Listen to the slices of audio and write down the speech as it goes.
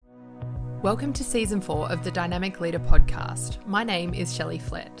Welcome to Season 4 of the Dynamic Leader podcast. My name is Shelley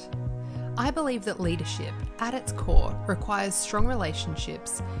Flett. I believe that leadership, at its core, requires strong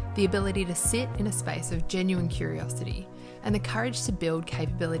relationships, the ability to sit in a space of genuine curiosity, and the courage to build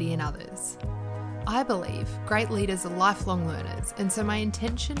capability in others. I believe great leaders are lifelong learners, and so my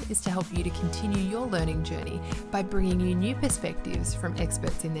intention is to help you to continue your learning journey by bringing you new perspectives from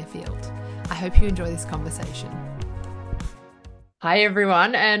experts in their field. I hope you enjoy this conversation. Hi,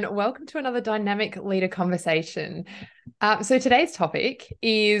 everyone, and welcome to another Dynamic Leader conversation. So today's topic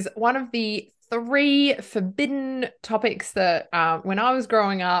is one of the 3 forbidden topics that when I was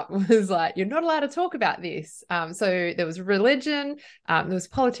growing up was like, you're not allowed to talk about this. So there was religion, there was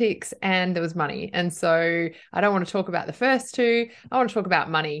politics, and there was money. And so I don't want to talk about the first 2. I want to talk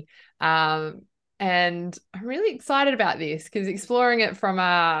about money. And I'm really excited about this because exploring it from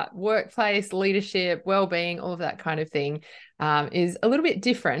a workplace, leadership, well-being, all of that kind of thing is a little bit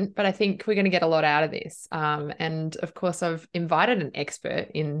different, but I think we're going to get a lot out of this. And of course, I've invited an expert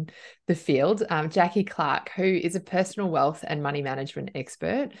in the field, Jacqui Clarke, who is a personal wealth and money management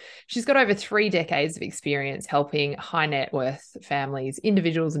expert. She's got over 3 decades of experience helping high net worth families,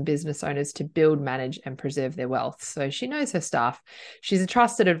 individuals and business owners to build, manage and preserve their wealth. So she knows her stuff. She's a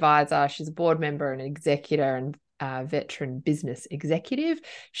trusted advisor. She's a board member, an executor and veteran business executive.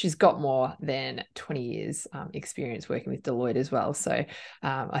 She's got more than 20 years experience working with Deloitte as well. So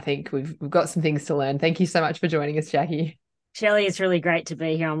I think we've got some things to learn. Thank you so much for joining us, Jacqui. Shelley, it's really great to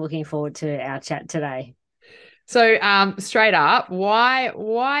be here. I'm looking forward to our chat today. So straight up,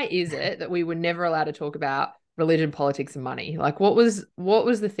 why is it that we were never allowed to talk about religion, politics and money? Like what was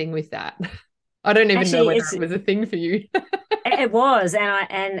the thing with that? I don't even know whether it was a thing for you. It was.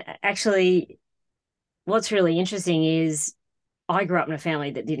 And actually what's really interesting is I grew up in a family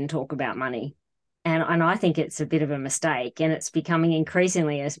that didn't talk about money. And I think it's a bit of a mistake, and it's becoming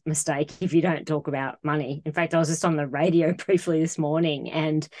increasingly a mistake if you don't talk about money. In fact, I was just on the radio briefly this morning,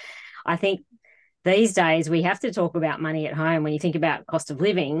 and I think these days we have to talk about money at home. When you think about cost of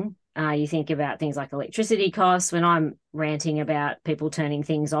living, you think about things like electricity costs. When I'm ranting about people turning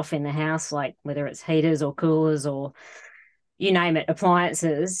things off in the house, like whether it's heaters or coolers or you name it,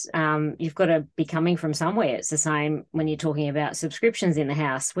 appliances, you've got to be coming from somewhere. It's the same when you're talking about subscriptions in the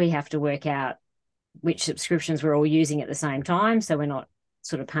house. We have to work out which subscriptions we're all using at the same time, so we're not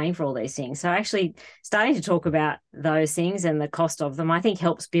sort of paying for all these things. So actually starting to talk about those things and the cost of them, I think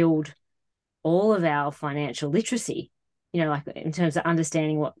helps build all of our financial literacy, like in terms of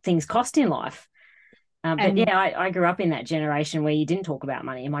understanding what things cost in life. But yeah, I grew up in that generation where you didn't talk about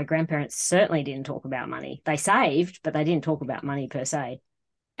money, and my grandparents certainly didn't talk about money. They saved, but they didn't talk about money per se.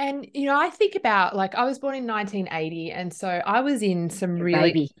 And, I think about, like, I was born in 1980, and so I was in some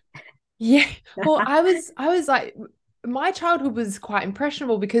Baby. Yeah. Well, I was like, my childhood was quite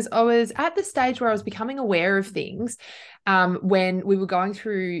impressionable because I was at the stage where I was becoming aware of things when we were going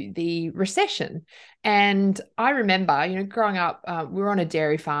through the recession. And I remember, growing up, we were on a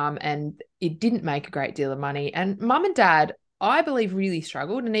dairy farm and it didn't make a great deal of money. And mum and dad, I believe, really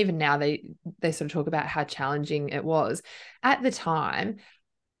struggled. And even now they sort of talk about how challenging it was. At the time,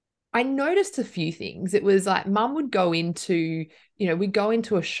 I noticed a few things. It was like mum would go into, we'd go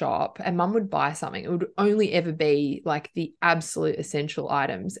into a shop and mum would buy something. It would only ever be like the absolute essential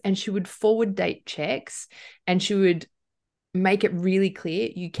items. And she would forward date checks and she would make it really clear,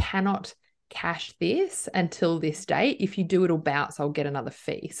 you cannot cash this until this date. If you do, it'll bounce. I'll get another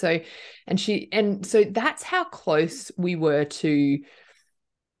fee. So that's how close we were to,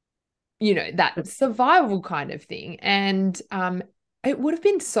 that survival kind of thing. And, it would have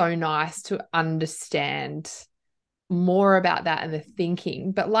been so nice to understand more about that and the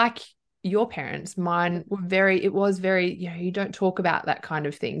thinking. But like your parents, mine were it was very, you don't talk about that kind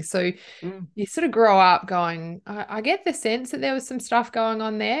of thing. So you sort of grow up going, I get the sense that there was some stuff going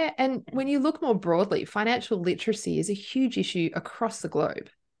on there. And when you look more broadly, financial literacy is a huge issue across the globe.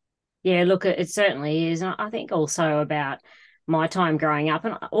 Yeah, look, it certainly is. And I think also about my time growing up,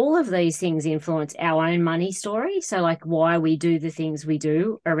 and all of these things influence our own money story. So like why we do the things we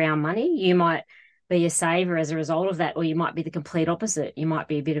do around money. You might be a saver as a result of that, or you might be the complete opposite. You might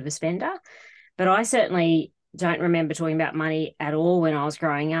be a bit of a spender. But I certainly don't remember talking about money at all when I was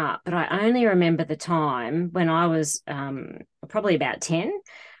growing up. But I only remember the time when I was probably about 10,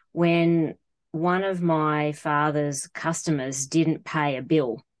 when one of my father's customers didn't pay a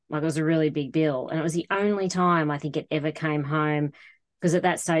bill. Like it was a really big bill. And it was the only time I think it ever came home, because at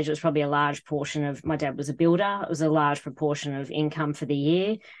that stage it was probably a large portion of, my dad was a builder. It was a large proportion of income for the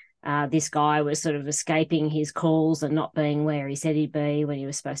year. This guy was sort of escaping his calls and not being where he said he'd be when he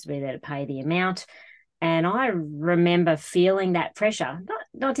was supposed to be there to pay the amount. And I remember feeling that pressure,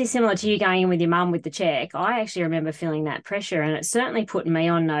 not dissimilar to you going in with your mum with the check. I actually remember feeling that pressure, and it certainly put me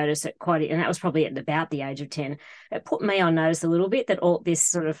on notice at and that was probably at about the age of 10. It put me on notice a little bit that all this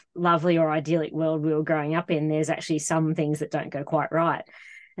sort of lovely or idyllic world we were growing up in, there's actually some things that don't go quite right.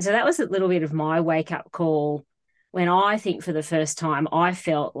 And so that was a little bit of my wake up call when I think for the first time I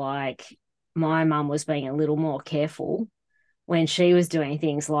felt like my mum was being a little more careful when she was doing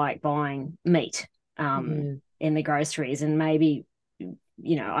things like buying meat in the groceries. And maybe,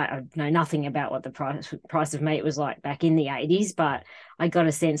 I know nothing about what the price of meat was like back in the 80s, but I got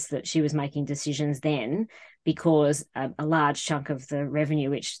a sense that she was making decisions then because a large chunk of the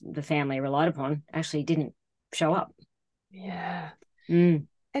revenue which the family relied upon actually didn't show up. Yeah. Mm.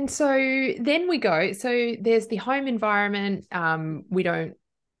 And so then we go, so there's the home environment. We don't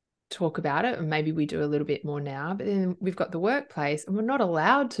talk about it, and maybe we do a little bit more now, but then we've got the workplace, and we're not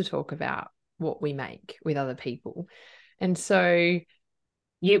allowed to talk about what we make with other people. And so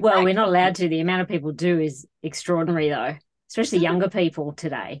we're not allowed to. The amount of people do is extraordinary though, especially younger people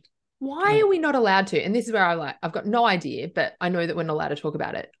today. Why are we not allowed to? And this is where I've got no idea, but I know that we're not allowed to talk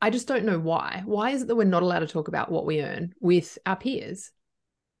about it. I just don't know why. Why is it that we're not allowed to talk about what we earn with our peers?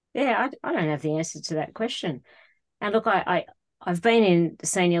 Yeah, I don't have the answer to that question. And look, I've been in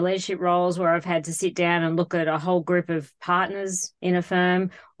senior leadership roles where I've had to sit down and look at a whole group of partners in a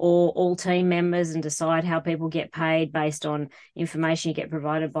firm or all team members and decide how people get paid based on information you get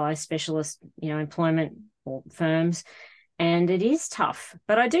provided by specialist, employment or firms. And it is tough.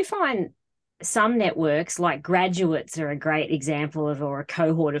 But I do find some networks, like graduates, are a great example of, or a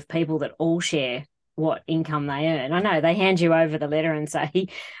cohort of people that all share what income they earn. I know they hand you over the letter and say,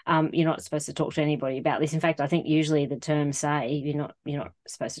 you're not supposed to talk to anybody about this. In fact, I think usually the terms say you're not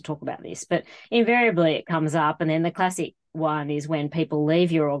supposed to talk about this, but invariably it comes up. And then the classic one is when people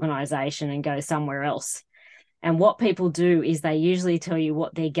leave your organization and go somewhere else. And what people do is they usually tell you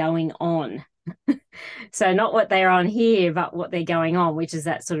what they're going on. So not what they're on here, but what they're going on, which is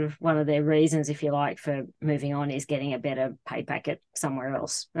that sort of one of their reasons, if you like, for moving on is getting a better pay packet somewhere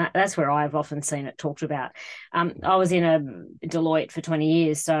else. That's where I've often seen it talked about. I was in a Deloitte for 20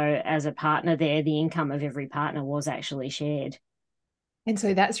 years. So as a partner there, the income of every partner was actually shared. And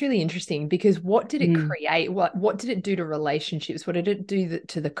so that's really interesting because what did it create? What did it do to relationships? What did it do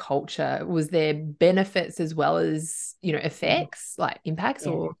to the culture? Was there benefits as well as, effects, like impacts?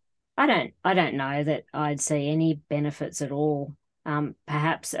 Yeah. Or I don't know that I'd see any benefits at all.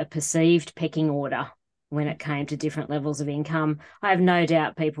 Perhaps a perceived pecking order when it came to different levels of income. I have no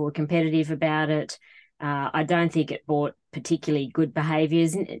doubt people were competitive about it. I don't think it brought particularly good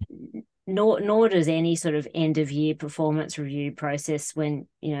behaviours, nor does any sort of end of year performance review process when,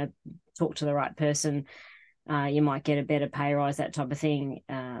 talk to the right person, you might get a better pay rise, that type of thing.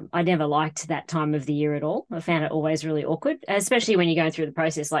 I never liked that time of the year at all. I found it always really awkward, especially when you're going through the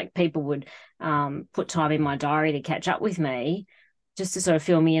process. Like people would put time in my diary to catch up with me just to sort of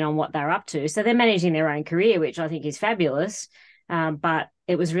fill me in on what they're up to. So they're managing their own career, which I think is fabulous. But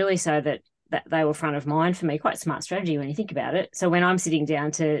it was really so that they were front of mind for me. Quite smart strategy when you think about it. So when I'm sitting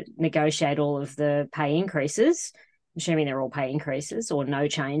down to negotiate all of the pay increases, assuming they're all pay increases or no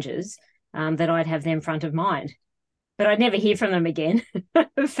changes, that I'd have them front of mind. But I'd never hear from them again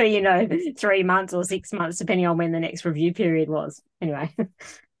for, 3 months or 6 months, depending on when the next review period was. Anyway.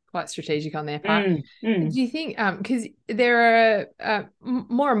 Quite strategic on their part. Do you think, because there are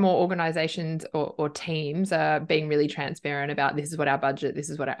more and more organizations or teams are being really transparent about this is what our budget, this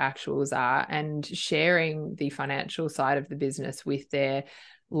is what our actuals are, and sharing the financial side of the business with their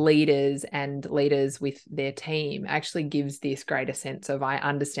leaders and leaders with their team actually gives this greater sense of, I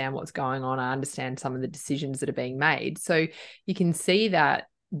understand what's going on, I understand some of the decisions that are being made. So you can see that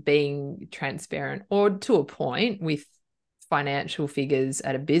being transparent, or to a point, with financial figures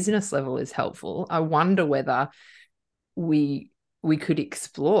at a business level is helpful. I wonder whether we could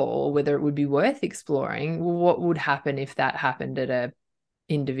explore, whether it would be worth exploring what would happen if that happened at a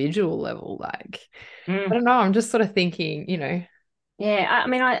individual level. Like, I don't know, I'm just sort of thinking, Yeah, I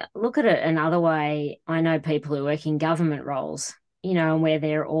mean, I look at it another way. I know people who work in government roles, and where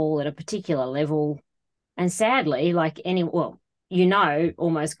they're all at a particular level. And sadly,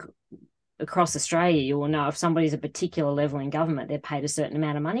 almost across Australia, you will know if somebody's a particular level in government, they're paid a certain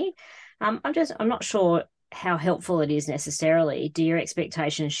amount of money. I'm not sure how helpful it is necessarily. Do your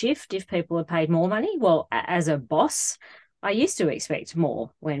expectations shift if people are paid more money? Well, as a boss, I used to expect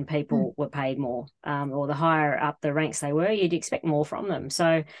more when people were paid more, or the higher up the ranks they were, you'd expect more from them.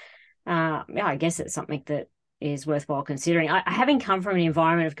 So, I guess it's something that is worthwhile considering. Having come from an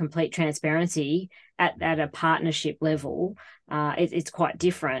environment of complete transparency at a partnership level, it's quite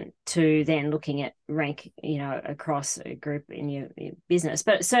different to then looking at rank, across a group in your business.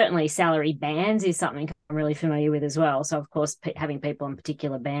 But certainly salary bands is something I'm really familiar with as well. So of course, having people in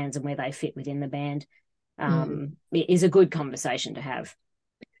particular bands and where they fit within the band is a good conversation to have.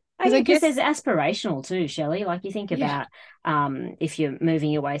 I guess there's aspirational too, Shelley. Like you think about if you're moving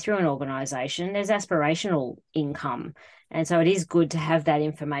your way through an organisation, there's aspirational income. And so it is good to have that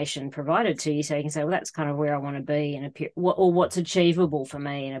information provided to you so you can say, well, that's kind of where I want to be in a period, or what's achievable for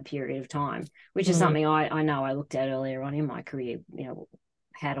me in a period of time, which is something I know I looked at earlier on in my career.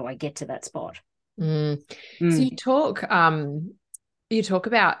 How do I get to that spot? So you talk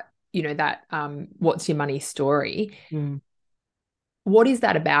about, that what's your money story. What is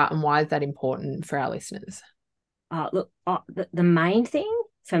that about and why is that important for our listeners? Look, the main thing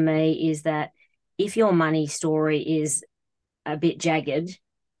for me is that if your money story is a bit jagged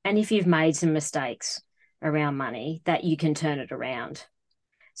and if you've made some mistakes around money, that you can turn it around.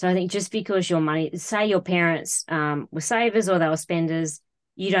 So I think just because your money, say your parents were savers or they were spenders,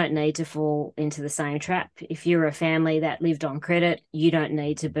 you don't need to fall into the same trap. If you're a family that lived on credit, you don't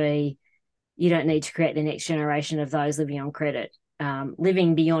need to create the next generation of those living on credit.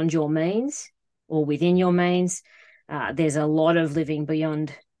 Living beyond your means or within your means, there's a lot of living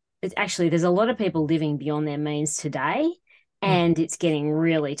beyond. There's a lot of people living beyond their means today, and it's getting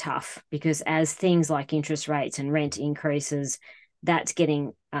really tough because as things like interest rates and rent increases, that's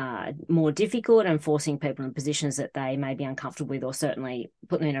getting more difficult and forcing people in positions that they may be uncomfortable with, or certainly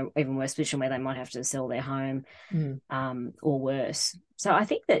putting them in an even worse position where they might have to sell their home or worse. So I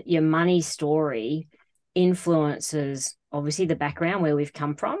think that your money story influences obviously the background where we've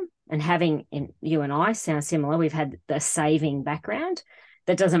come from, and you and I sound similar. We've had the saving background.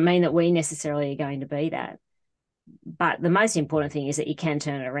 That doesn't mean that we necessarily are going to be that. But the most important thing is that you can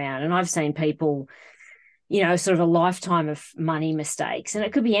turn it around. And I've seen people, sort of a lifetime of money mistakes. And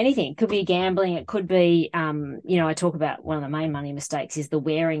it could be anything. It could be gambling. It could be, I talk about one of the main money mistakes is the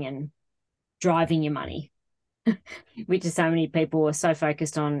wearing and driving your money, which is so many people are so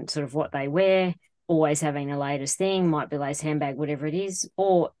focused on sort of what they wear, always having the latest thing, might be latest handbag, whatever it is,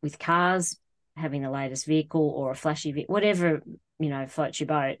 or with cars, having the latest vehicle or a flashy vehicle, whatever, floats your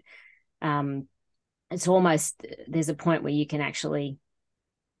boat. It's almost, there's a point where you can actually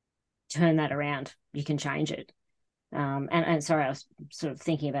turn that around. You can change it. And sorry, I was sort of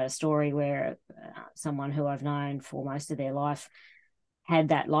thinking about a story where someone who I've known for most of their life had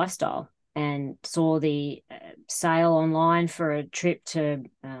that lifestyle and saw the sale online for a trip to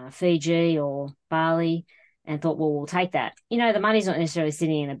Fiji or Bali and thought, well, we'll take that. The money's not necessarily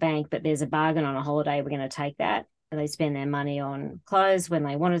sitting in a bank, but there's a bargain on a holiday. We're going to take that. And they spend their money on clothes when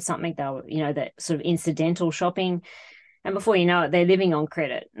they wanted something. They were, that sort of incidental shopping. And before you know it, they're living on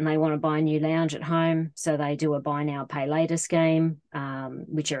credit and they want to buy a new lounge at home. So they do a buy now, pay later scheme,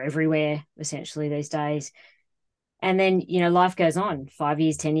 which are everywhere essentially these days. And then, life goes on 5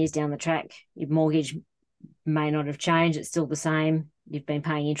 years, 10 years down the track. Your mortgage may not have changed. It's still the same. You've been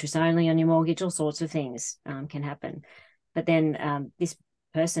paying interest only on your mortgage. All sorts of things can happen. But then this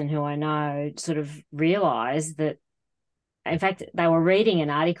person who I know sort of realised that, in fact, they were reading an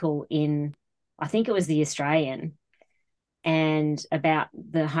article in, I think it was The Australian, and about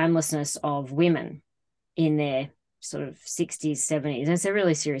the homelessness of women in their sort of 60s, 70s. And it's a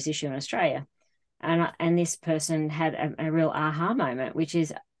really serious issue in Australia. And this person had a real aha moment, which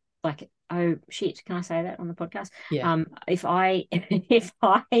is like, oh shit, can I say that on the podcast? Yeah. If I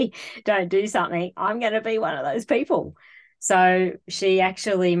don't do something, I'm going to be one of those people. So she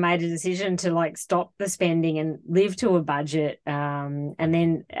actually made a decision to stop the spending and live to a budget, and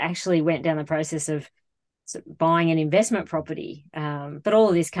then actually went down the process of buying an investment property. But all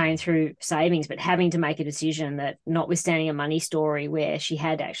of this came through savings, but having to make a decision that, notwithstanding a money story where she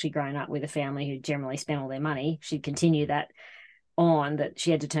had actually grown up with a family who generally spent all their money, she'd continue that on, that she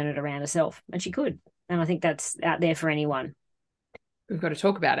had to turn it around herself, and she could. And I think that's out there for anyone. We've got to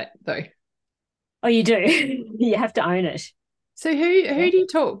talk about it though. Oh, you do. You have to own it. So who do you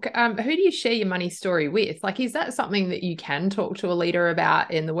talk, who do you share your money story with? Is that something that you can talk to a leader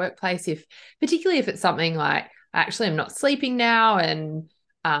about in the workplace, particularly if it's something like, actually, I'm not sleeping now and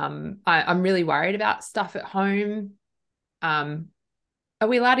I'm really worried about stuff at home. Are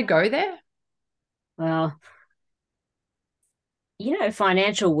we allowed to go there? Well,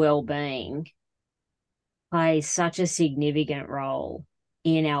 financial well-being plays such a significant role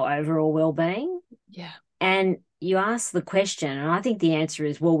in our overall well-being. Yeah. And you ask the question, and I think the answer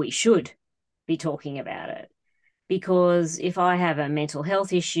is, well, we should be talking about it, because if I have a mental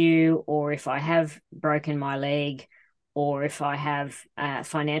health issue, or if I have broken my leg, or if I have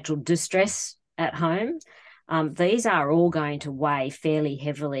financial distress at home, these are all going to weigh fairly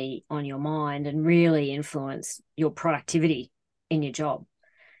heavily on your mind and really influence your productivity in your job.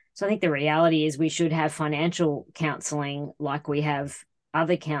 So I think the reality is we should have financial counselling like we have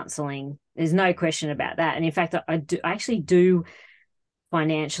other counselling. There's no question about that. And in fact, I actually do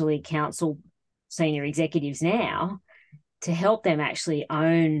financially counsel senior executives now to help them actually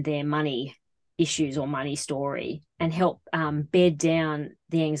own their money issues or money story, and help bed down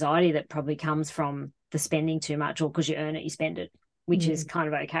the anxiety that probably comes from the spending too much, or because you earn it, you spend it, which is kind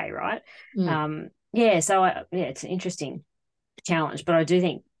of okay, right? So it's an interesting challenge, but I do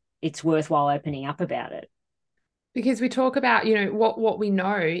think it's worthwhile opening up about it. Because we talk about, what we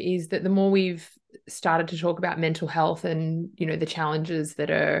know is that the more we've started to talk about mental health and, the challenges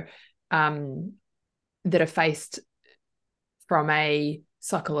that are faced from a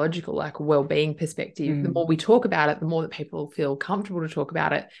psychological, like well-being perspective, the more we talk about it, the more that people feel comfortable to talk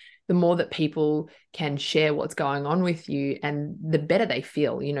about it, the more that people can share what's going on with you, and the better they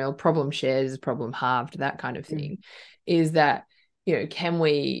feel. Problem shared is problem halved, that kind of thing. Is that, can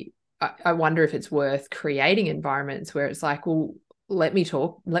we, I wonder if it's worth creating environments where it's like, well, let me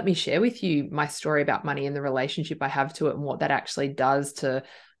share with you my story about money and the relationship I have to it, and what that actually does to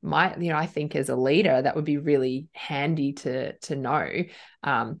my, I think as a leader, that would be really handy to know.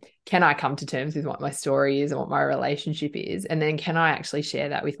 Can I come to terms with what my story is and what my relationship is? And then can I actually share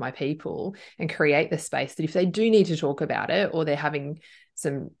that with my people and create the space that if they do need to talk about it, or they're having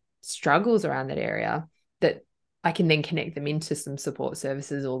some struggles around that area, that I can then connect them into some support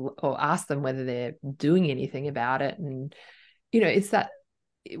services, or ask them whether they're doing anything about it. And, it's that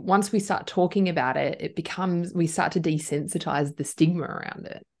once we start talking about it, we start to desensitize the stigma around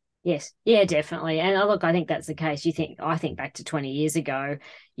it. Yes. Yeah, definitely. And look, I think that's the case. I think back to 20 years ago,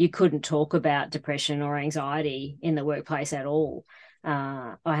 you couldn't talk about depression or anxiety in the workplace at all.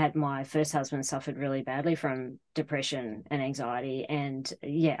 I had my first husband suffered really badly from depression and anxiety. And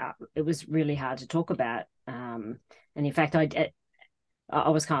yeah, it was really hard to talk about. And in fact, I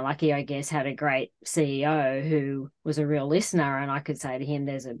was kind of lucky, I guess, had a great CEO who was a real listener, and I could say to him,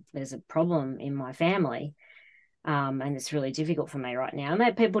 there's a problem in my family. And it's really difficult for me right now. And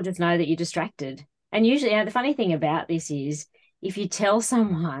that people just know that you're distracted. And usually, the funny thing about this is, if you tell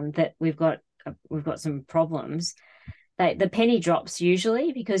someone that we've got some problems, the penny drops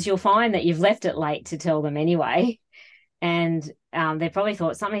usually, because you'll find that you've left it late to tell them anyway. And they probably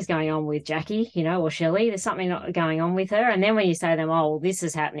thought something's going on with Jacqui, or Shelley. There's something not going on with her. And then when you say to them, oh, well, this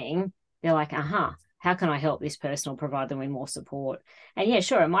is happening, they're like, how can I help this person or provide them with more support? And yeah,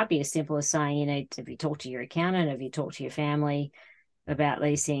 sure, it might be as simple as saying, have you talked to your accountant? Have you talked to your family about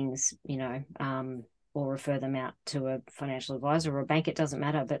these things, or refer them out to a financial advisor or a bank? It doesn't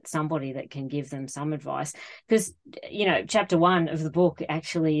matter, but somebody that can give them some advice. Because, chapter 1 of the book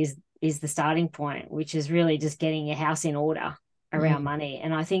actually is the starting point, which is really just getting your house in order around money.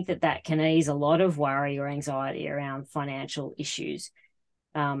 And I think that can ease a lot of worry or anxiety around financial issues.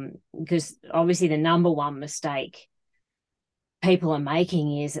 Because obviously the number one mistake people are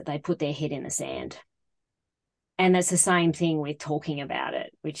making is that they put their head in the sand. And that's the same thing with talking about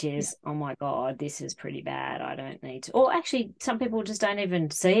it, which is, oh my God, this is pretty bad. I don't need to. Or actually, some people just don't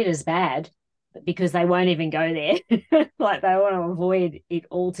even see it as bad because they won't even go there. Like they want to avoid it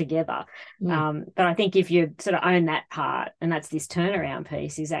altogether. But I think if you sort of own that part, and that's this turnaround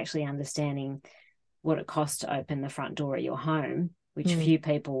piece, is actually understanding what it costs to open the front door at your home, which few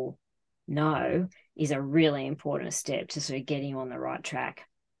people know, is a really important step to sort of getting you on the right track.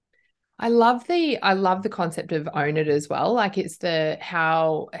 I love the concept of own it as well. Like it's the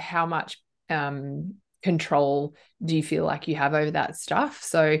how much control do you feel like you have over that stuff?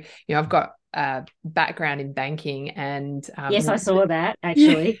 So, I've got a background in banking, and yes, I saw that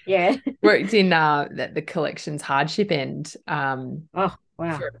actually. Yeah. Worked in the collections hardship end oh, wow.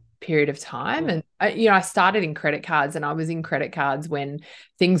 for a period of time. And I started in credit cards, and I was in credit cards when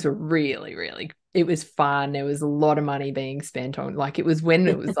things were really, really, it was fun. There was a lot of money being spent on, like, it was when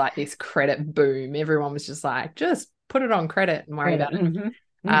it was like this credit boom. Everyone was just like, just put it on credit and worry about it.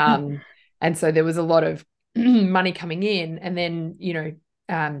 And so there was a lot of money coming in, and then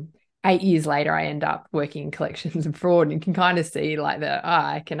 8 years later, I end up working in collections and fraud, and can kind of see like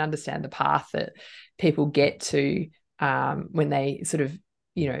I can understand the path that people get to when they sort of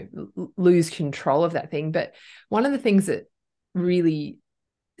lose control of that thing. But one of the things that really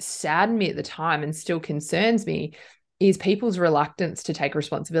saddened me at the time, and still concerns me, is people's reluctance to take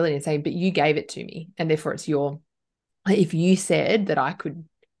responsibility and say, but you gave it to me, and therefore if you said that I could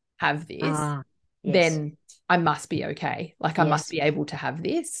have this, yes, then I must be okay. Like I must Yes. be able to have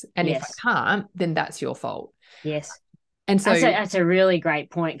this. And if I Yes. can't, then that's your fault. Yes. And so, That's a really great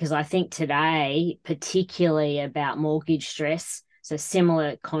point, because I think today, particularly about mortgage stress, so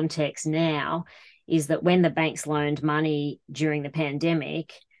similar context now, is that when the banks loaned money during the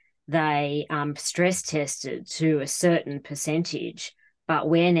pandemic, they stress tested to a certain percentage, but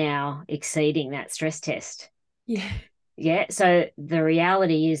we're now exceeding that stress test. yeah. Yeah. So the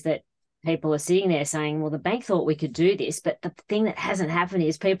reality is that people are sitting there saying, well, the bank thought we could do this. But the thing that hasn't happened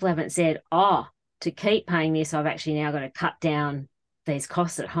is people haven't said, oh, to keep paying this, I've actually now got to cut down these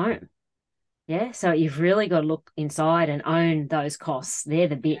costs at home. Yeah. So you've really got to look inside and own those costs. They're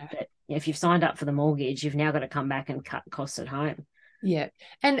the bit Yeah. that if you've signed up for the mortgage, you've now got to come back and cut costs at home. Yeah.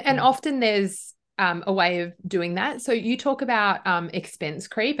 And often there's a way of doing that. So you talk about expense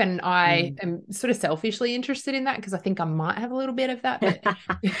creep, and I am sort of selfishly interested in that because I think I might have a little bit of that. But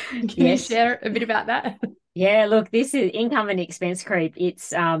can you Yes. share a bit about that? Yeah, look, this is income and expense creep.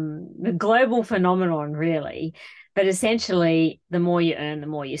 It's a global phenomenon, really. But essentially, the more you earn, the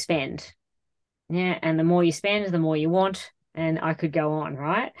more you spend. Yeah, and the more you spend, the more you want. And I could go on,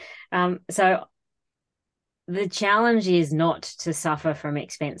 right? So the challenge is not to suffer from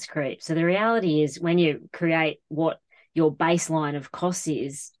expense creep. So the reality is when you create what your baseline of costs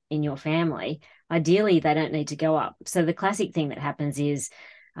is in your family, ideally they don't need to go up. So the classic thing that happens is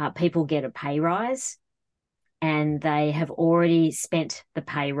people get a pay rise and they have already spent the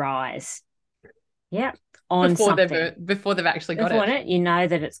pay rise. Yeah. On something. Before they've actually got Before it. it, you know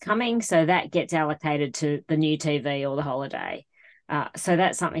that it's coming. So that gets allocated to the new TV or the holiday. So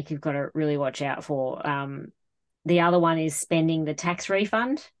that's something you've got to really watch out for. The other one is spending the tax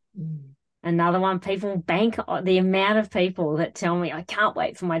refund. Another one, people bank the amount of people that tell me, I can't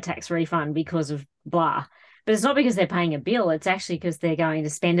wait for my tax refund because of blah. But it's not because they're paying a bill. It's actually because they're going to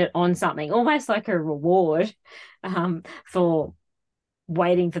spend it on something, almost like a reward for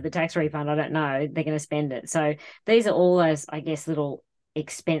waiting for the tax refund. I don't know. They're going to spend it. So these are all those, I guess, little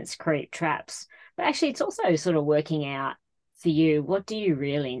expense creep traps. But actually, it's also sort of working out for you, what do you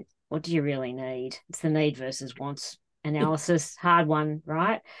really need? It's the need versus wants analysis. Hard one,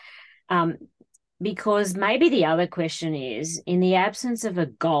 right? Because maybe the other question is, in the absence of a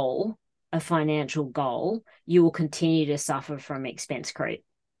goal, a financial goal, you will continue to suffer from expense creep.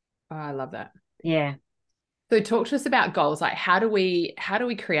 Oh, I love that. Yeah. So talk to us about goals. Like how do we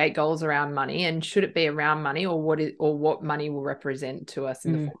create goals around money, and should it be around money, or what money will represent to us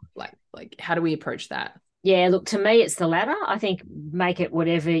in the form of like how do we approach that? Yeah, look, to me, it's the latter. I think make it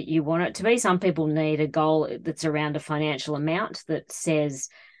whatever you want it to be. Some people need a goal that's around a financial amount that says,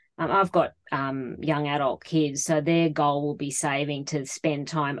 I've got young adult kids, so their goal will be saving to spend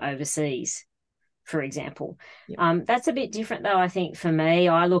time overseas, for example. Yep. That's a bit different, though, I think, for me.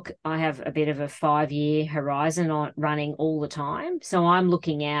 I have a bit of a 5-year horizon on running all the time. So I'm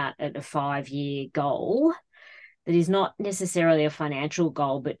looking out at a 5-year goal that is not necessarily a financial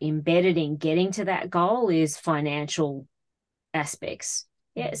goal, but embedded in getting to that goal is financial aspects.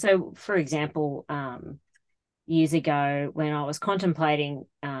 Yeah. So, for example, years ago when I was contemplating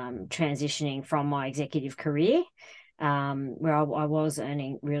transitioning from my executive career, where I was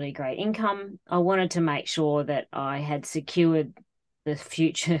earning really great income, I wanted to make sure that I had secured the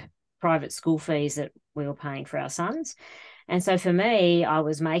future private school fees that we were paying for our sons. And so for me, I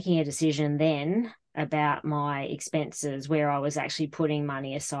was making a decision then about my expenses where I was actually putting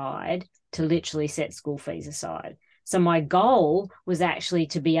money aside to literally set school fees aside. So my goal was actually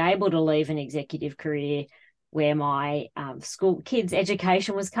to be able to leave an executive career where my school kids'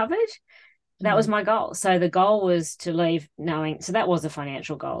 education was covered. That was my goal. So the goal was to leave knowing, so that was a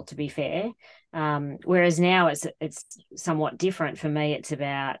financial goal, to be fair. Whereas now it's somewhat different for me. It's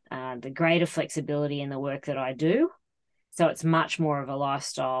about the greater flexibility in the work that I do. So it's much more of a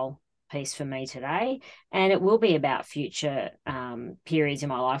lifestyle piece for me today. And it will be about future periods in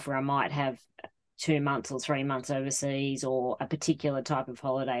my life where I might have 2 months or 3 months overseas, or a particular type of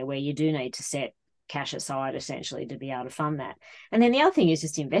holiday where you do need to set cash aside essentially to be able to fund that. And then the other thing is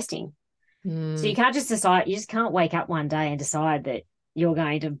just investing. So you can't just decide, you just can't wake up one day and decide that you're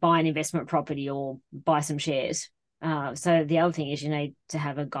going to buy an investment property or buy some shares. So the other thing is you need to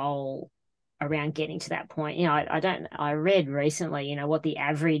have a goal around getting to that point. I read recently, what the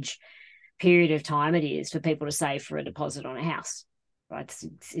average period of time it is for people to save for a deposit on a house. Right?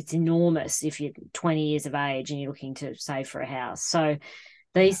 It's enormous if you're 20 years of age and you're looking to save for a house. So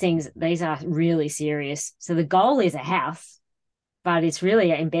these are really serious. So the goal is a house, but it's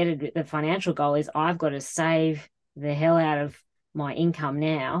really embedded with the financial goal is I've got to save the hell out of my income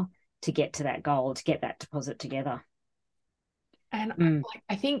now to get to that goal, to get that deposit together. And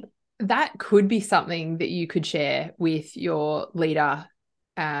I think that could be something that you could share with your leader,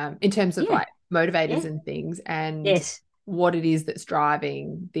 in terms of Yeah. like motivators Yeah. and things, and Yes. what it is that's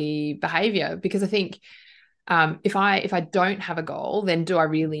driving the behavior. Because I think, if I don't have a goal, then do I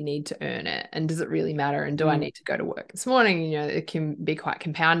really need to earn it? And does it really matter? And do I Mm. need to go to work this morning? You know, it can be quite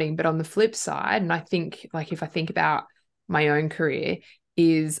compounding. But on the flip side, and I think, like, if I think about my own career,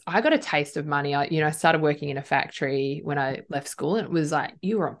 is I got a taste of money. I started working in a factory when I left school, and it was like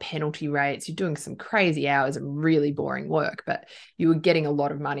you were on penalty rates, you're doing some crazy hours and really boring work, but you were getting a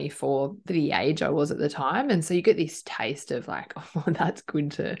lot of money for the age I was at the time. And so you get this taste of like, oh, that's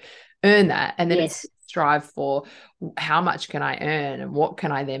good to earn that. And then it's Yes. strive for how much can I earn and what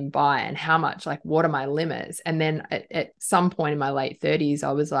can I then buy and how much, like, what are my limits? And then at some point in my late 30s,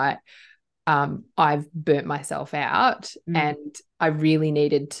 I was like, I've burnt myself out, Mm. and I really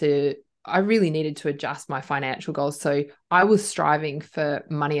needed to adjust my financial goals. So I was striving for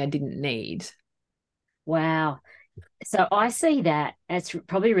money I didn't need. Wow. So I see that it's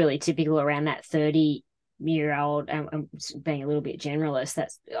probably really typical around that 30-year-old. I'm being a little bit generalist.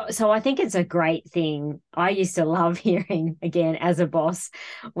 That's so I think it's a great thing. I used to love hearing, again, as a boss,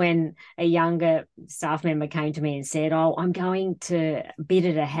 when a younger staff member came to me and said, "Oh, I'm going to bid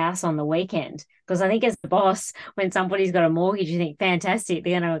at a house on the weekend." Because I think as a boss, when somebody's got a mortgage, you think, fantastic,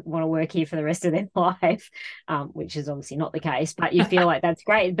 they're going to want to work here for the rest of their life, which is obviously not the case. But you feel like that's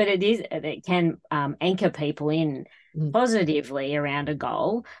great. But it can anchor people in Mm. positively around a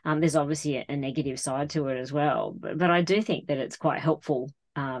goal. There's obviously a negative side to it as well, but I do think that it's quite helpful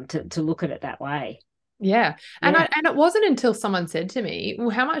to look at it that way. Yeah. And Yeah. it wasn't until someone said to me,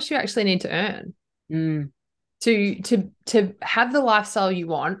 well, how much do you actually need to earn Mm. to have the lifestyle you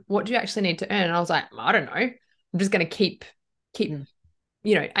want? What do you actually need to earn? And I was like, I don't know. I'm just going to keep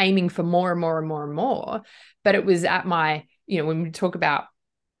Mm. aiming for more and more and more and more. But it was at my, when we talk about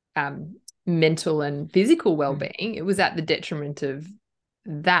mental and physical Mm. well-being, it was at the detriment of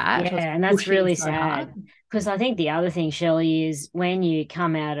that. I Yeah, was and that's pushing really so hard. sad because I think the other thing, Shelley, is when you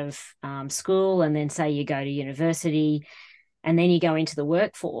come out of school and then say you go to university and then you go into the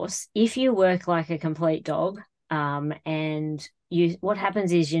workforce, if you work like a complete dog, and what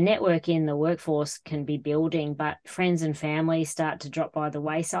happens is your network in the workforce can be building, but friends and family start to drop by the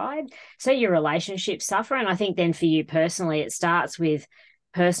wayside. So your relationships suffer. And I think then for you personally, it starts with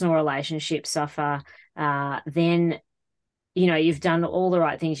personal relationships suffer. Then you've done all the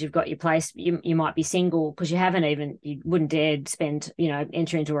right things, you've got your place, you might be single because you wouldn't dare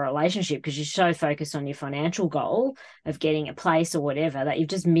enter into a relationship because you're so focused on your financial goal of getting a place or whatever that you've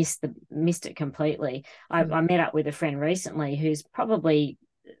just missed it completely. I met up with a friend recently who's probably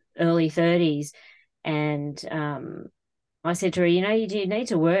early 30s, and I said to her, do you need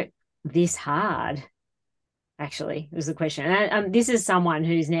to work this hard? Actually, was the question. And this is someone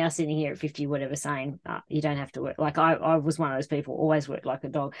who's now sitting here at 50, whatever, saying, you don't have to work. Like I was one of those people, always worked like a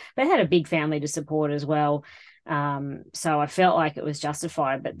dog, but had a big family to support as well. So I felt like it was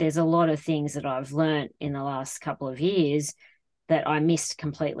justified. But there's a lot of things that I've learned in the last couple of years that I missed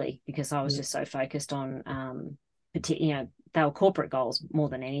completely because I was just so focused on, they were corporate goals more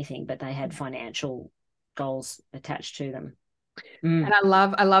than anything, but they had financial goals attached to them. And I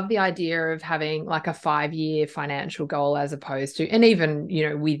love the idea of having like a 5-year financial goal as opposed to, and even,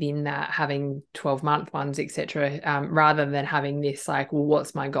 within that having 12-month ones, etc. Rather than having this like, well,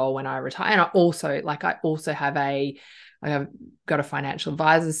 what's my goal when I retire? And I also have I've got a financial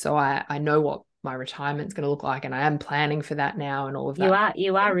advisor, so I know what my retirement's going to look like, and I am planning for that now and all of that.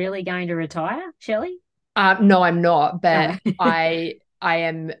 You are really going to retire, Shelley? No, I'm not, but No. I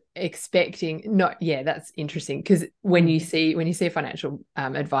am expecting not. Yeah, that's interesting because when you see a financial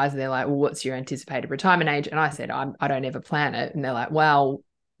advisor, they're like, "Well, what's your anticipated retirement age?" And I said, I don't ever plan it, and they're like, "Well,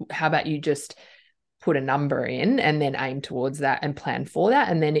 how about you just put a number in and then aim towards that and plan for that,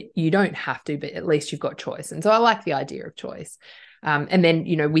 and then you don't have to, but at least you've got choice." And so I like the idea of choice. And then,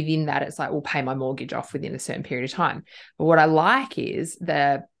 within that, it's like, we'll pay my mortgage off within a certain period of time. But what I like is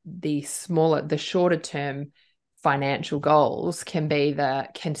the shorter term financial goals can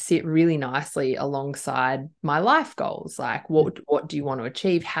sit really nicely alongside my life goals. Like, what do you want to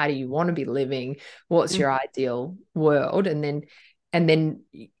achieve? How do you want to be living? What's your ideal world? And then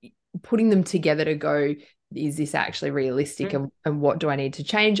putting them together to go, is this actually realistic, and what do I need to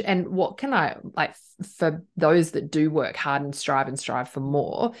change, and what can I, like, for those that do work hard and strive for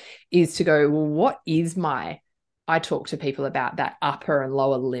more, is to go, well, what is I talk to people about that upper and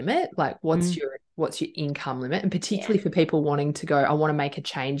lower limit, like what's your income limit, and particularly for people wanting to go, I want to make a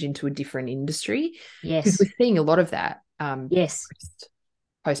change into a different industry, because Yes. we're seeing a lot of that. Yes.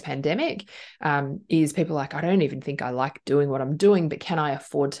 post-pandemic, is people like, I don't even think I like doing what I'm doing, but can I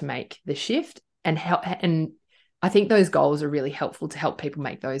afford to make the shift? And I think those goals are really helpful to help people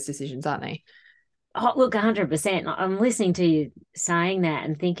make those decisions, aren't they? Oh, look, 100%. I'm listening to you saying that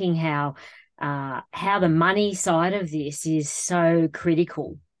and thinking how the money side of this is so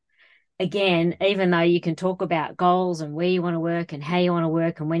critical. Again, even though you can talk about goals and where you want to work and how you want to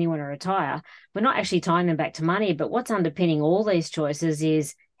work and when you want to retire, we're not actually tying them back to money. But what's underpinning all these choices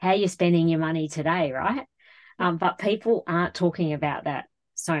is how you're spending your money today, right? But people aren't talking about that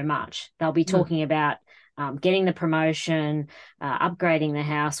so much. They'll be talking about getting the promotion, upgrading the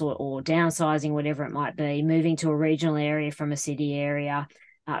house or downsizing, whatever it might be, moving to a regional area from a city area,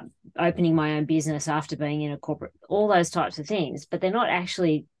 opening my own business after being in a corporate, all those types of things. But they're not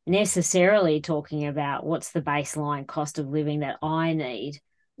actually necessarily talking about what's the baseline cost of living that I need.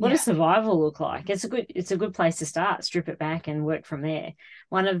 What does survival look like? It's a good place to start. Strip it back and work from there.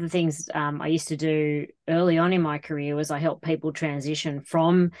 One of the things I used to do early on in my career was I helped people transition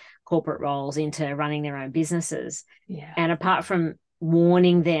from corporate roles into running their own businesses. Yeah. And apart from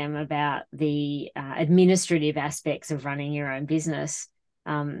warning them about the administrative aspects of running your own business,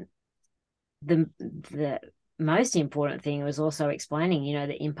 the most important thing was also explaining,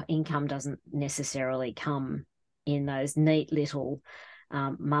 that income doesn't necessarily come in those neat little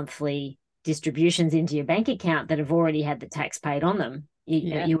monthly distributions into your bank account that have already had the tax paid on them.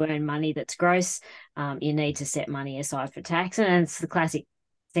 You earn money that's gross. You need to set money aside for tax. And it's the classic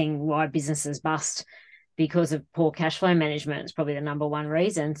thing why businesses bust because of poor cash flow management. It's probably the number one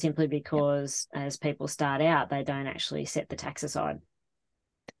reason, simply because as people start out, they don't actually set the tax aside.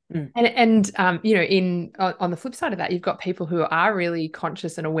 And on the flip side of that, you've got people who are really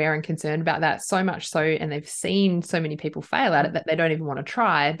conscious and aware and concerned about that, so much so, and they've seen so many people fail at it that they don't even want to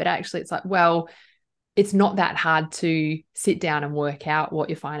try. But actually it's like, well, it's not that hard to sit down and work out what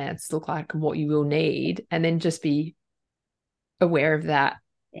your finances look like and what you will need, and then just be aware of that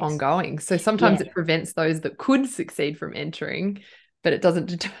ongoing. So sometimes it prevents those that could succeed from entering, but it doesn't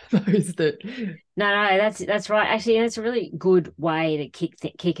deter those that. No, that's right. Actually, it's a really good way to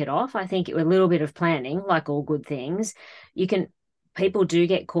kick it off. I think a little bit of planning, like all good things, people do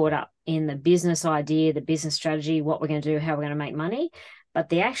get caught up in the business idea, the business strategy, what we're going to do, how we're going to make money. But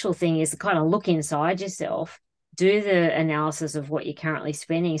the actual thing is to kind of look inside yourself, do the analysis of what you're currently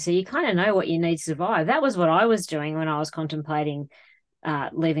spending, so you kind of know what you need to survive. That was what I was doing when I was contemplating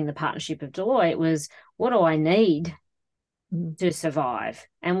leaving the partnership of Deloitte. Was, what do I need to survive,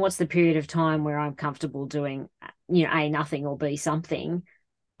 and what's the period of time where I'm comfortable doing, A, nothing, or B, something,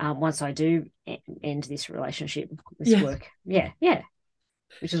 once I do end this relationship, work. Yeah,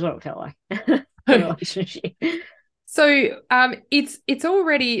 which is what it felt like. A relationship. So it's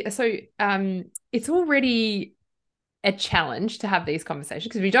already a challenge to have these conversations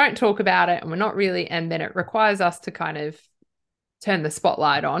because we don't talk about it, and we're not really, and then it requires us to kind of turn the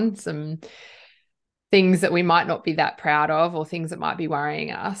spotlight on some things that we might not be that proud of, or things that might be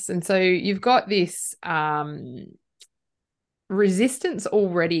worrying us. And so you've got this resistance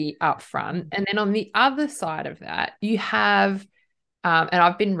already up front. And then on the other side of that, you have, and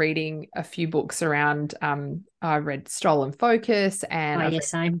I've been reading a few books around, I read Stolen Focus, and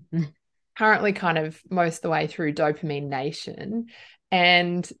same. Currently kind of most of the way through Dopamine Nation.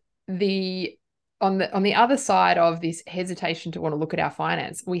 And on the other side of this hesitation to want to look at our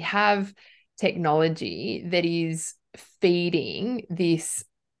finance, we have technology that is feeding this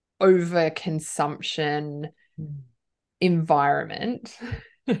overconsumption environment.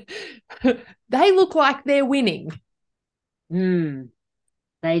 They look like they're winning.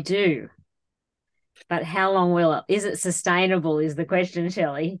 They do. But how long is it sustainable is the question,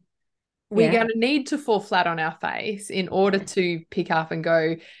 Shelley. We're going to need to fall flat on our face in order to pick up and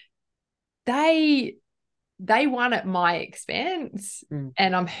go, they won at my expense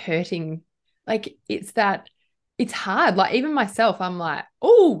and I'm hurting. Like, it's hard. Like, even myself, I'm like,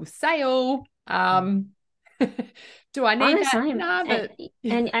 oh, sale. Do I need that? No, but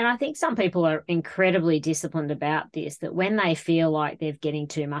and I think some people are incredibly disciplined about this, that when they feel like they're getting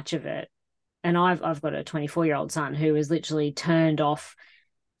too much of it, and I've got a 24-year-old son who is literally turned off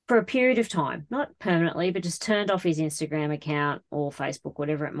for a period of time, not permanently, but just turned off his Instagram account or Facebook,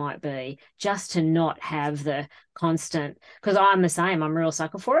 whatever it might be, just to not have the constant, because I'm the same, I'm a real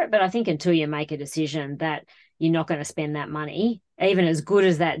sucker for it. But I think until you make a decision that you're not going to spend that money, even as good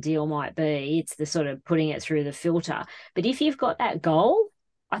as that deal might be, it's the sort of putting it through the filter. But if you've got that goal,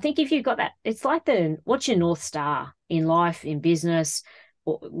 I think if you've got that, it's like what's your North Star in life, in business,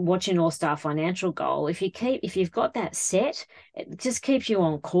 or what's your North Star financial goal? If you've got that set, it just keeps you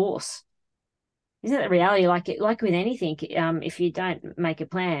on course. isn't that the reality? Like with anything, if you don't make a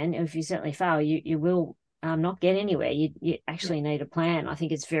plan, if you certainly fail, you will not get anywhere. You Yeah. actually need a plan. I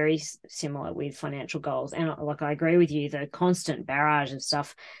think it's very similar with financial goals. And like I agree with you, the constant barrage of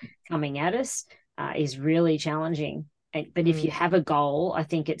stuff coming at us is really challenging. But if you Mm. have a goal, I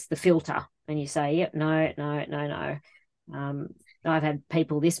think it's the filter, and you say, "Yep, no, no, no, no." Um, I've had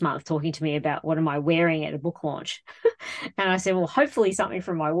people this month talking to me about what am I wearing at a book launch. And I said, well, hopefully something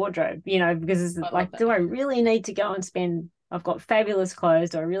from my wardrobe, because it's I love like, that. do I really need to go and spend? I've got fabulous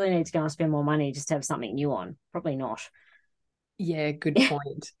clothes. Do I really need to go and spend more money just to have something new on? Probably not. Yeah, good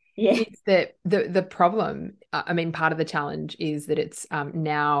point. Yeah. It's that the problem, I mean, part of the challenge is that it's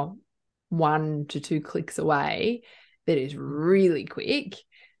now 1 to 2 clicks away. That is really quick.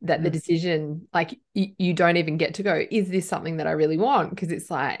 That the Mm. decision, like you don't even get to go, is this something that I really want? Because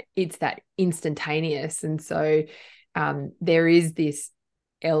it's like it's that instantaneous, and so there is this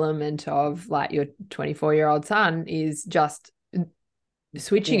element of like your 24-year-old son is just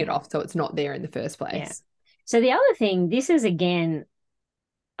switching Yeah. it off, so it's not there in the first Yeah. place. So the other thing, this is again,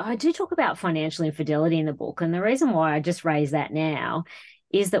 I do talk about financial infidelity in the book. And the reason why I just raise that now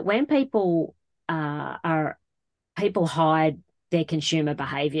is that when people hide their consumer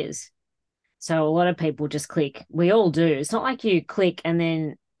behaviors. So a lot of people just click. We all do. It's not like you click and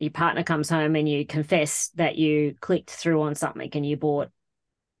then your partner comes home and you confess that you clicked through on something and you bought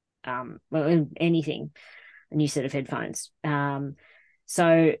well, anything, a new set of headphones.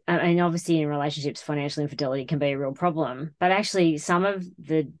 So, and obviously in relationships, financial infidelity can be a real problem. But actually, some of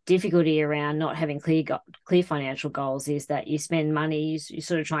the difficulty around not having clear financial goals is that you spend money, you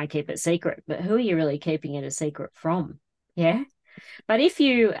sort of try and keep it secret. But who are you really keeping it a secret from? Yeah. But if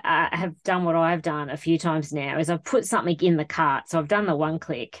you have done what I've done a few times now, is I've put something in the cart. So I've done the one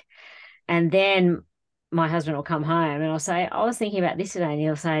click, and then my husband will come home and I'll say, I was thinking about this today, and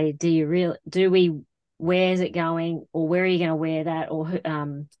he'll say, where's it going, or where are you going to wear that, or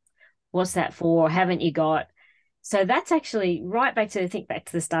what's that for? Haven't you got? So that's actually right back to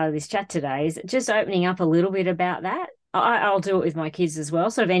the start of this chat today, is just opening up a little bit about that. I'll do it with my kids as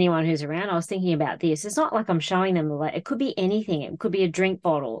well. Sort of anyone who's around. I was thinking about this. It's not like I'm showing them it could be anything. It could be a drink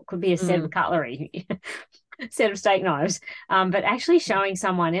bottle. It could be a set of Mm. cutlery, set of steak knives. But actually showing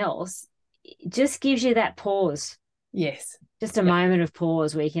someone else just gives you that pause, Yes. just a Yeah. moment of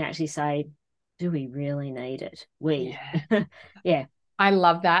pause where you can actually say, do we really need it? Yeah. Yeah. I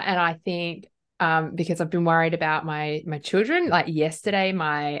love that. And I think because I've been worried about my children. Like yesterday,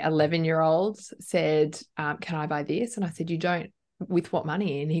 my 11-year-old said, can I buy this? And I said, you don't. With what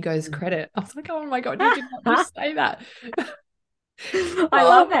money? And he goes, credit. I was like, oh my God, you did not just say that. I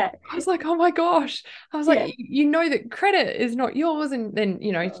love Oh, that. I was like, oh my gosh. I was like, Yeah. you know that credit is not yours. And then,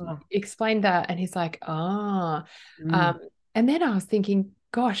 Oh, explained that. And he's like, ah. mm, And then I was thinking,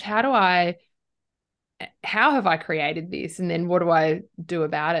 gosh, how have I created this? And then what do I do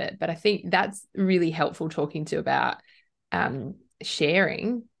about it? But I think that's really helpful talking to about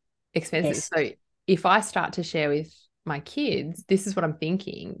sharing expenses. yes. So if I start to share with my kids, this is what I'm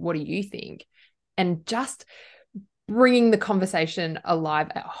thinking. What do you think? And just bringing the conversation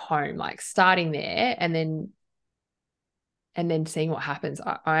alive at home, like starting there and then seeing what happens.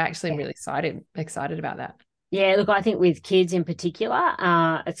 I actually am Yeah. really excited about that. Yeah, look, I think with kids in particular,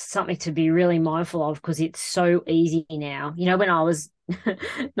 it's something to be really mindful of because it's so easy now. When I was,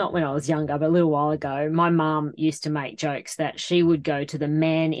 not when I was younger, but a little while ago, my mum used to make jokes that she would go to the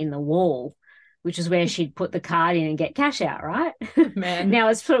man in the wall, which is where she'd put the card in and get cash out, right? Man. Now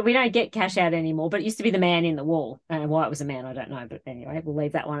we don't get cash out anymore, but it used to be the man in the wall. And why it was a man, I don't know. But anyway, we'll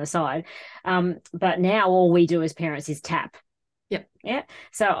leave that one aside. But now all we do as parents is tap. Yep. Yeah.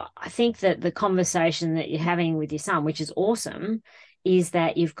 So I think that the conversation that you're having with your son, which is awesome, is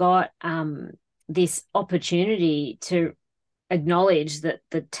that you've got this opportunity to acknowledge that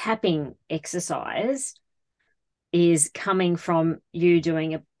the tapping exercise is coming from you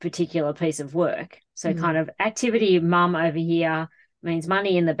doing a particular piece of work. So, kind Mm. of activity mum over here means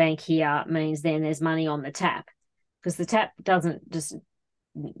money in the bank here, means then there's money on the tap, because the tap doesn't just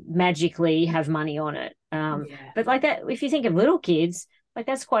magically have money on it. Yeah. But like that, if you think of little kids, like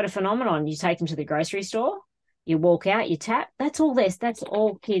that's quite a phenomenon. You take them to the grocery store, you walk out, you tap. That's all this. That's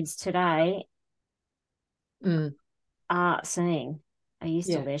all kids today Mm. are seeing. Are you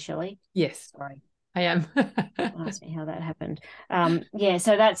still Yeah. there, Shelley? Yes, Sorry. I am. Ask me how that happened. Yeah,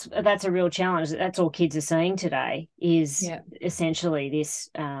 so that's a real challenge. That's all kids are seeing today is Yeah. essentially this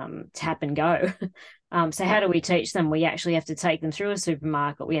tap and go. So how do we teach them? We actually have to take them through a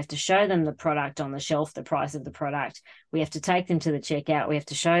supermarket. We have to show them the product on the shelf, the price of the product. We have to take them to the checkout. We have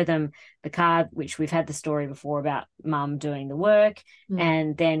to show them the card, which we've had the story before about mum doing the work.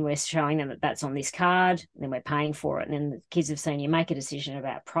 And then we're showing them that that's on this card. And then we're paying for it. And then the kids have seen you make a decision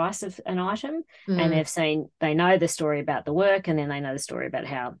about price of an item. And they know the story about the work, and then they know the story about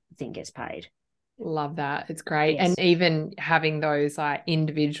how the thing gets paid. Love that. It's great. Yes. And even having those like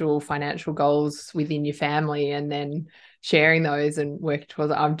individual financial goals within your family and then sharing those and working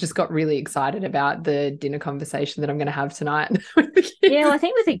towards it. I've just got really excited about the dinner conversation that I'm going to have tonight with the kids. Yeah, well, I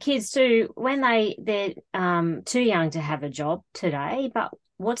think with the kids too, when they're too young to have a job today, but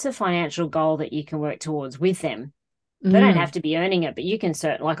what's a financial goal that you can work towards with them? They don't have to be earning it, but you can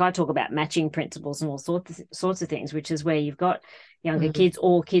like I talk about matching principles and all sorts of things, which is where you've got younger kids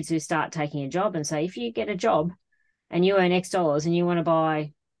or kids who start taking a job and say, if you get a job and you earn X dollars and you want to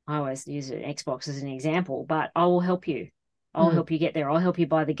buy, I always use an Xbox as an example, but I will help you. I'll help you get there. I'll help you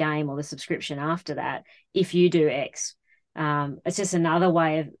buy the game or the subscription after that if you do X. It's just another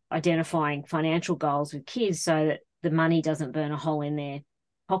way of identifying financial goals with kids so that the money doesn't burn a hole in their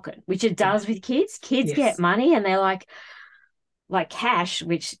pocket, which it does with kids. Kids get money and they're like cash,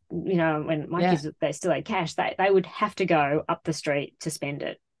 which, when my kids, they still had cash, they would have to go up the street to spend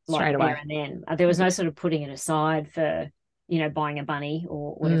it straight away. There and then. There was no sort of putting it aside for, buying a bunny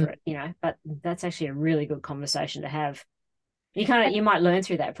or whatever, but that's actually a really good conversation to have. You might learn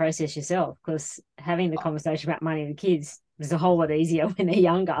through that process yourself, because having the conversation about money with kids is a whole lot easier when they're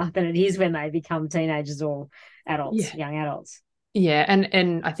younger than it is when they become teenagers or adults, young adults. Yeah.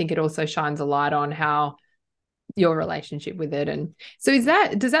 And I think it also shines a light on how your relationship with it. And so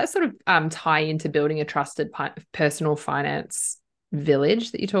does that sort of tie into building a trusted personal finance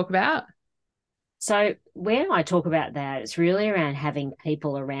village that you talk about? So when I talk about that, it's really around having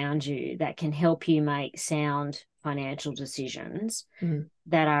people around you that can help you make sound financial decisions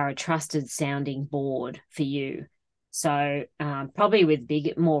that are a trusted sounding board for you. So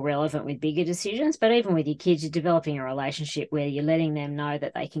probably more relevant with bigger decisions, but even with your kids, you're developing a relationship where you're letting them know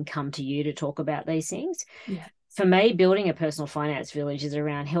that they can come to you to talk about these things. Yeah. For me, building a personal finance village is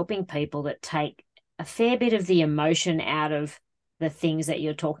around helping people that take a fair bit of the emotion out of the things that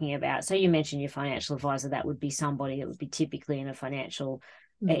you're talking about. So you mentioned your financial advisor. That would be somebody that would be typically in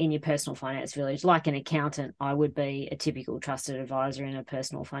your personal finance village. Like an accountant, I would be a typical trusted advisor in a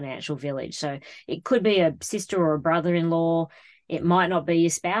personal financial village. So it could be a sister or a brother-in-law. It might not be your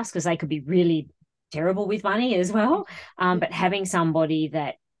spouse, because they could be really terrible with money as well. But having somebody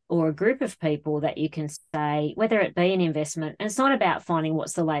or a group of people that you can say, whether it be an investment, and it's not about finding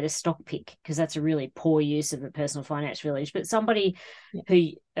what's the latest stock pick, because that's a really poor use of a personal finance village, but somebody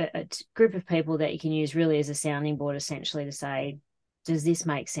a group of people that you can use really as a sounding board, essentially, to say, does this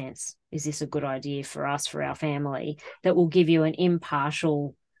make sense? Is this a good idea for us, for our family? That will give you an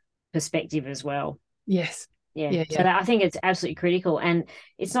impartial perspective as well. Yes. Yeah. So I think it's absolutely critical. And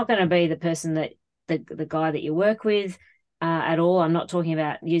it's not going to be the person that the guy that you work with at all. I'm not talking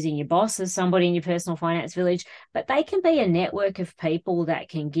about using your boss as somebody in your personal finance village, but they can be a network of people that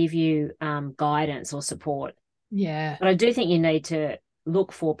can give you guidance or support. Yeah. But I do think you need to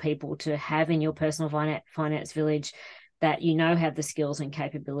look for people to have in your personal finance village that have the skills and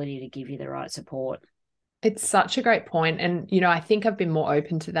capability to give you the right support. It's such a great point. And, I think I've been more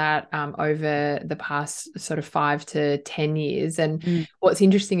open to that over the past sort of 5 to 10 years. And what's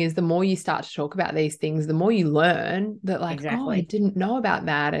interesting is the more you start to talk about these things, the more you learn that exactly. Oh, I didn't know about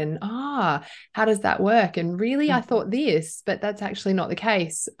that. And, how does that work? And really, I thought this, but that's actually not the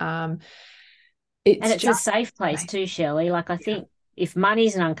case. It's a safe place too, Shelley. Like, I think if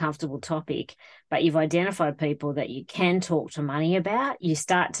money's an uncomfortable topic, but you've identified people that you can talk to money about,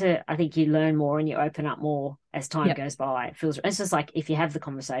 I think you learn more and you open up more as time goes by. It's just like if you have the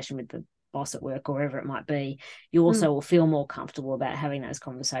conversation with the boss at work or wherever it might be, you also will feel more comfortable about having those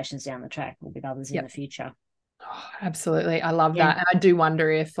conversations down the track with others in the future. Oh, absolutely. I love that. And I do wonder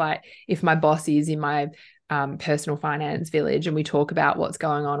if my boss is in my personal finance village and we talk about what's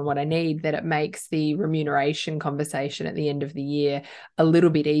going on and what I need, that it makes the remuneration conversation at the end of the year a little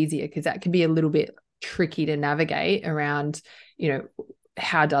bit easier, because that can be a little bit tricky to navigate around,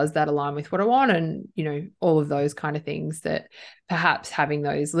 how does that align with what I want? And, all of those kind of things, that perhaps having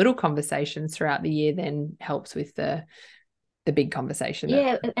those little conversations throughout the year then helps with the big conversation.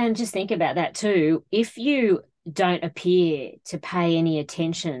 Yeah. And just think about that too. If you don't appear to pay any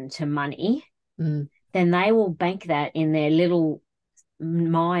attention to money, then they will bank that in their little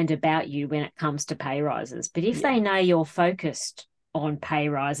mind about you when it comes to pay rises. But if they know you're focused on pay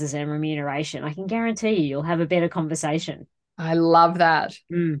rises and remuneration, I can guarantee you'll have a better conversation. I love that.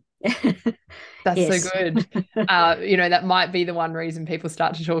 That's so Yes. good. That might be the one reason people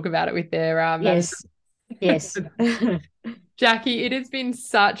start to talk about it with their managers. Yes. Yes. Jacqui, it has been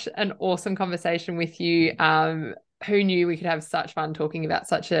such an awesome conversation with you. Who knew we could have such fun talking about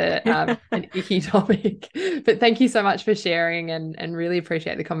such an icky topic? But thank you so much for sharing and really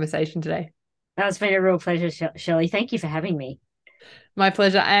appreciate the conversation today. That's been a real pleasure, Shelley. Thank you for having me. My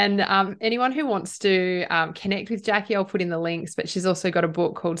pleasure. And anyone who wants to connect with Jacqui, I'll put in the links, but she's also got a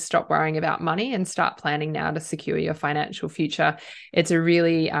book called Stop Worrying About Money and Start Planning Now to Secure Your Financial Future. It's a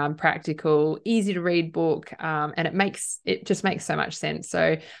really practical, easy to read book, and it just makes so much sense.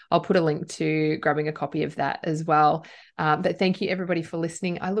 So I'll put a link to grabbing a copy of that as well. But thank you everybody for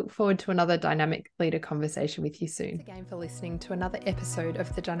listening. I look forward to another Dynamic Leader conversation with you soon. Thanks again for listening to another episode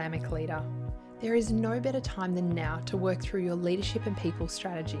of The Dynamic Leader. There is no better time than now to work through your leadership and people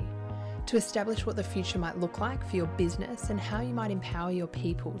strategy, to establish what the future might look like for your business and how you might empower your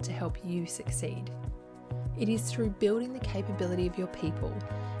people to help you succeed. It is through building the capability of your people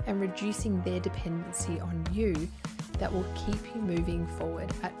and reducing their dependency on you that will keep you moving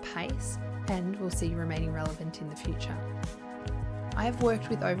forward at pace and will see you remaining relevant in the future. I have worked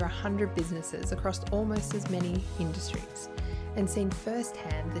with over 100 businesses across almost as many industries and seen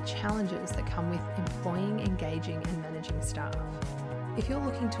firsthand the challenges that come with employing, engaging and managing staff. If you're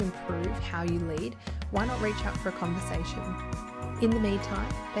looking to improve how you lead, why not reach out for a conversation? In the meantime,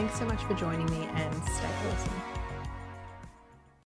 thanks so much for joining me and stay awesome.